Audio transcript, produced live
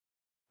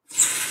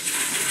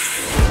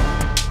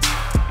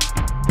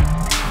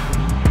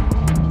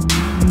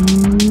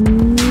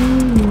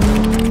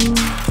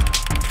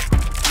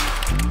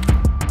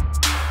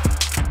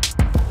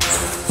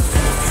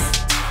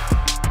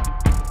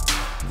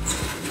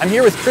I'm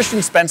here with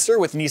Christian Spencer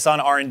with Nissan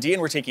R&D, and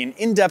we're taking an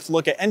in-depth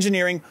look at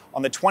engineering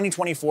on the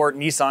 2024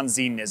 Nissan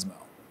Z NISMO.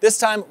 This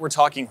time, we're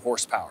talking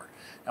horsepower.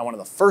 Now, one of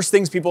the first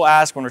things people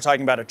ask when we're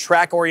talking about a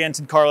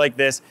track-oriented car like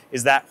this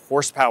is that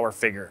horsepower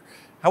figure.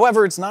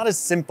 However, it's not as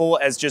simple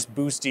as just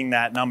boosting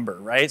that number,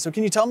 right? So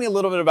can you tell me a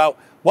little bit about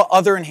what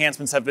other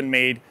enhancements have been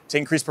made to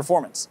increase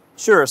performance?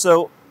 Sure.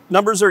 So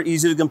numbers are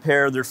easy to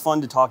compare, they're fun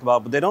to talk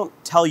about, but they don't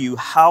tell you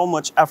how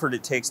much effort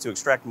it takes to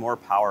extract more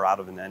power out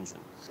of an engine.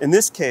 In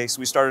this case,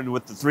 we started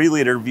with the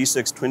 3-liter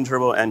V6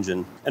 twin-turbo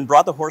engine and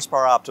brought the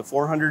horsepower up to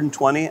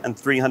 420 and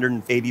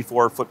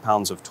 384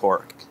 foot-pounds of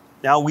torque.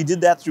 Now, we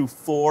did that through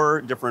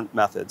 4 different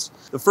methods.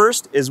 The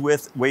first is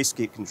with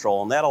wastegate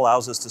control, and that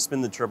allows us to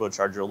spin the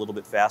turbocharger a little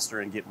bit faster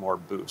and get more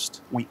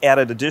boost. We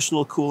added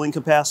additional cooling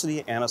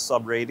capacity and a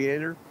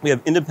sub-radiator. We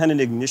have independent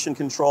ignition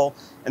control,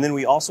 and then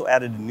we also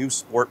added a new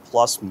Sport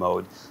Plus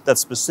mode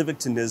that's specific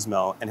to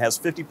NISMO and has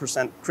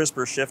 50%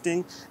 crisper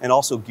shifting and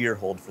also gear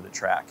hold for the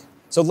track.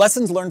 So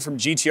lessons learned from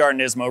GTR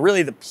NISMO,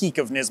 really the peak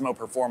of NISMO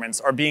performance,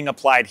 are being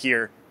applied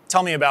here.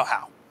 Tell me about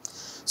how.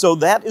 So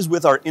that is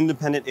with our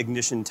independent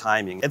ignition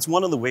timing. It's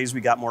one of the ways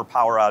we got more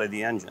power out of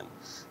the engine.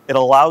 It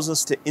allows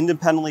us to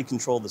independently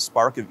control the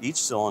spark of each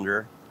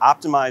cylinder,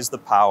 optimize the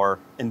power,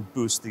 and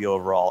boost the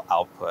overall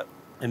output.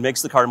 It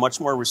makes the car much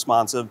more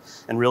responsive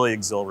and really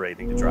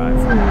exhilarating to drive.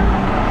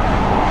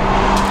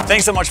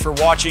 Thanks so much for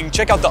watching.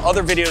 Check out the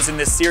other videos in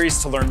this series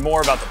to learn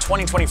more about the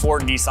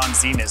 2024 Nissan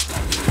Z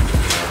NISMO.